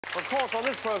Of course, on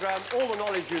this programme, all the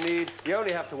knowledge you need, you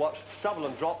only have to watch Double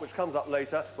and Drop, which comes up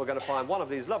later. We're going to find one of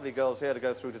these lovely girls here to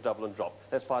go through to Double and Drop.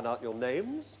 Let's find out your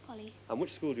names. Polly. And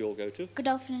which school do you all go to?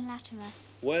 Godolphin and Latimer.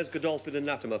 Where's Godolphin and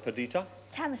Latimer, Perdita?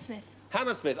 It's Hammersmith.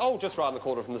 Hammersmith. Oh, just round the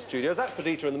corner from the studios. That's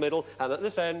Perdita in the middle, and at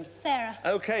this end... Sarah.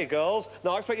 OK, girls.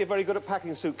 Now, I expect you're very good at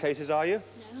packing suitcases, are you?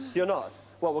 No. You're not?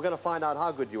 Well, we're going to find out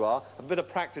how good you are. A bit of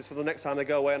practice for the next time they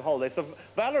go away on holiday. So,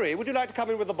 Valerie, would you like to come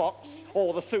in with the box?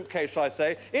 Or the suitcase, shall I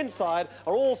say? Inside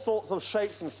are all sorts of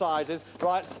shapes and sizes.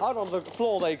 Right, out on the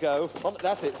floor they go.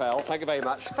 That's it, Val. Thank you very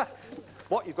much.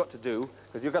 What you've got to do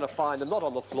is you're going to find them not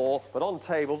on the floor, but on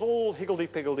tables, all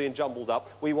higgledy-piggledy and jumbled up.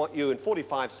 We want you in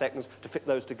 45 seconds to fit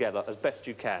those together as best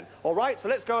you can. All right, so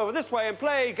let's go over this way and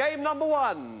play game number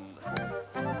 1.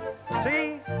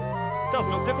 See?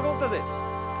 Doesn't look difficult, does it?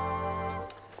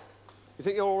 You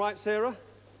think you're all right, Sarah?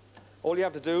 All you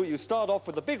have to do, you start off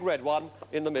with the big red one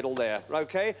in the middle there,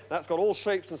 OK? That's got all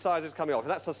shapes and sizes coming off.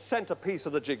 That's the centrepiece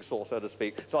of the jigsaw, so to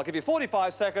speak. So I'll give you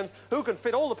 45 seconds. Who can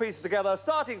fit all the pieces together,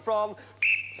 starting from...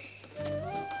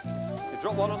 You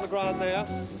drop one on the ground there.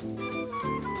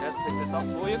 Let's pick this up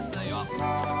for you. There you are.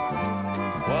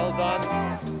 Well done.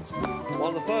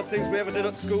 One of the first things we ever did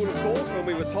at school, of course, when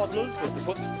we were toddlers, was to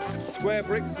put square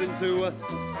bricks into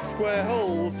square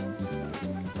holes.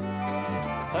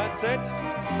 That's it.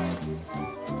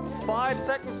 5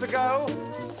 seconds to go.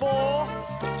 4,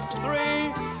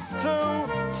 3, 2...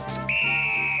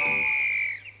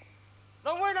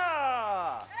 The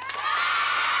winner!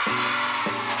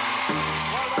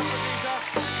 Well done, Perdita.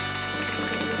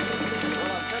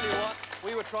 Well, I'll tell you what,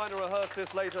 we were trying to rehearse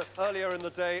this earlier in the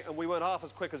day, and we weren't half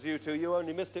as quick as you two. You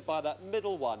only missed it by that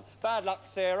middle one. Bad luck,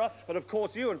 Sarah. But, of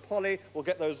course, you and Polly will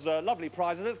get those lovely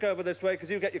prizes. Let's go over this way, because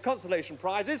you get your consolation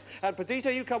prizes. And,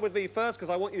 Perdita, you come with me first, because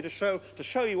I want you to show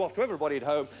you off to everybody at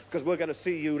home, because we're going to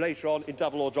see you later on in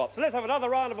Double or Drop. So let's have another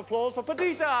round of applause for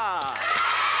Perdita. All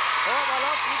right, my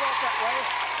love, you go off that way.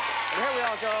 And here we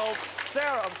are, girls.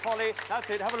 Sarah and Polly. That's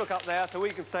it. Have a look up there so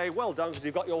we can say, well done, because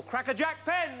you've got your Crackerjack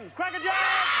pens. Crackerjack!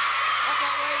 Up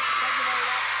that way. Thank you very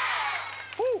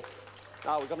much. Woo!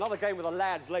 Now, we've got another game with the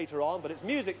lads later on, but it's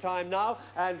music time now.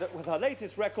 And with her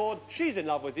latest record, She's in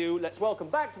Love with You, let's welcome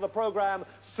back to the programme,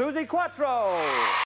 Susie Quattro.